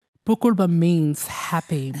Pukulba means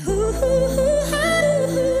happy.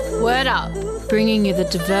 Word Up, bringing you the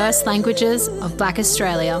diverse languages of Black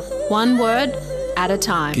Australia, one word at a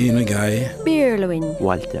time. Kinagai, Birluin,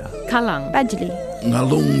 Walter, Kalang, Badjali,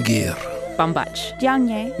 Ngalungir, Bambach,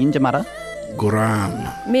 Jiangye, Injamara,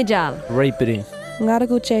 Guram, Mijal, Raipiri,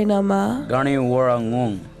 Ngaraguche Nama, Gani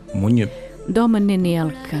Warangung, Munyip,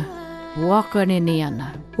 Domaninialka,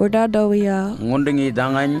 Wakaniniana, Wardadowia, Ngundingi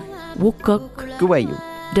Dangan, Wukuk, Kuwayu,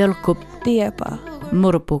 Delkup, Diepa,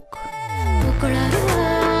 Murupuk.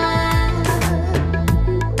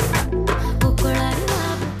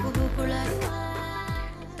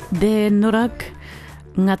 De Nurag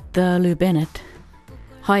Ngata Lou Bennett.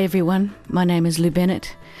 Hi everyone, my name is Lou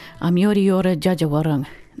Bennett. I'm Yori Yora Jajawarang.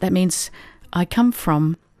 That means I come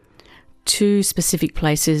from two specific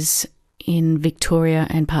places in Victoria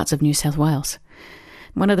and parts of New South Wales.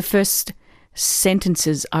 One of the first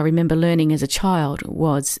sentences I remember learning as a child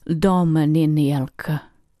was Domaninialka.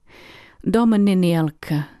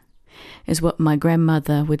 Domaninialka is what my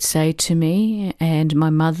grandmother would say to me and my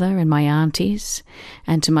mother and my aunties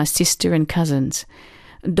and to my sister and cousins.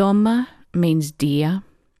 Doma means dear,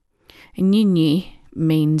 Nini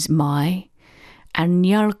means my, and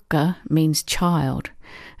Nyalka means child.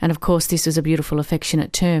 And of course this is a beautiful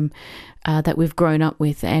affectionate term that we've grown up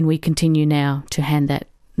with, and we continue now to hand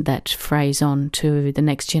that phrase on to the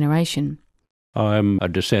next generation. I'm a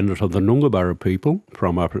descendant of the Noongarburra people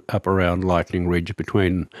from up around Lightning Ridge,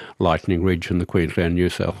 between Lightning Ridge and the Queensland-New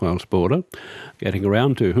South Wales border. Getting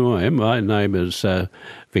around to who I am, my name is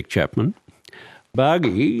Vic Chapman.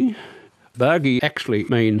 Bargie actually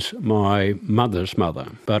means my mother's mother,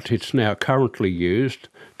 but it's now currently used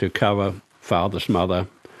to cover father's mother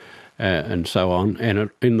and so on. And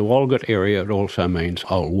in the Walgett area, it also means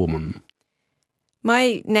old woman.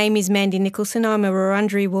 My name is Mandy Nicholson. I'm a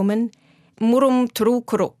Wurundjeri woman. Murum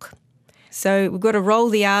Turukuruk. So we've got to roll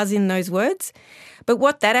the R's in those words. But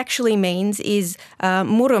what that actually means is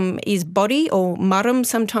murum is body, or marum,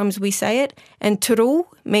 sometimes we say it, and turu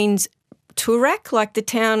means Toorak, like the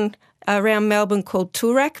town around Melbourne called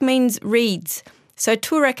Toorak, means reeds. So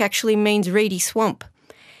Toorak actually means reedy swamp.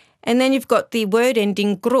 And then you've got the word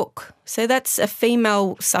ending gruk. So that's a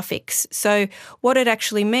female suffix. So what it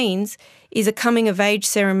actually means is a coming-of-age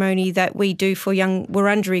ceremony that we do for young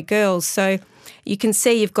Wurundjeri girls. So you can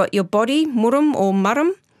see you've got your body, murum or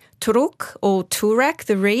marum, turuk or turak,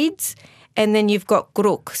 the reeds, and then you've got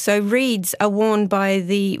gruk. So reeds are worn by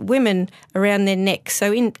the women around their necks.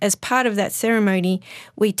 So as part of that ceremony,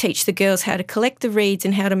 we teach the girls how to collect the reeds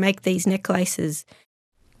and how to make these necklaces.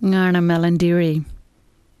 Ngarna Malandiri.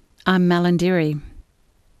 I'm Malandiri.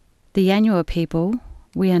 The Yanyuwa people,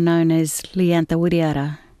 we are known as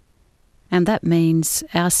Liantha, and that means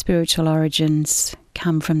our spiritual origins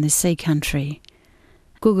come from the sea country.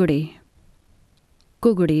 Guguri.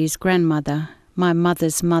 Guguri is grandmother, my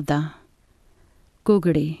mother's mother.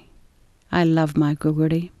 Guguri. I love my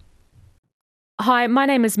Guguri. Hi, my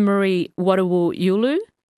name is Marie Wadawu Yulu.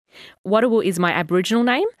 Wadawu is my Aboriginal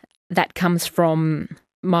name. That comes from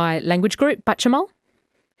my language group, Butchamal.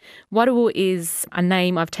 Wadawu is a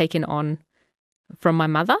name I've taken on from my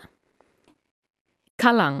mother.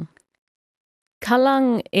 Kalang.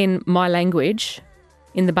 Kalang in my language,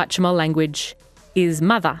 in the Butchamal language, is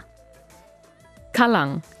mother.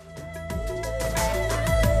 Kalang.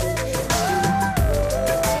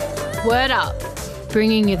 Word Up,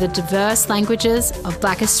 bringing you the diverse languages of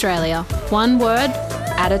Black Australia, one word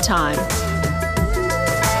at a time.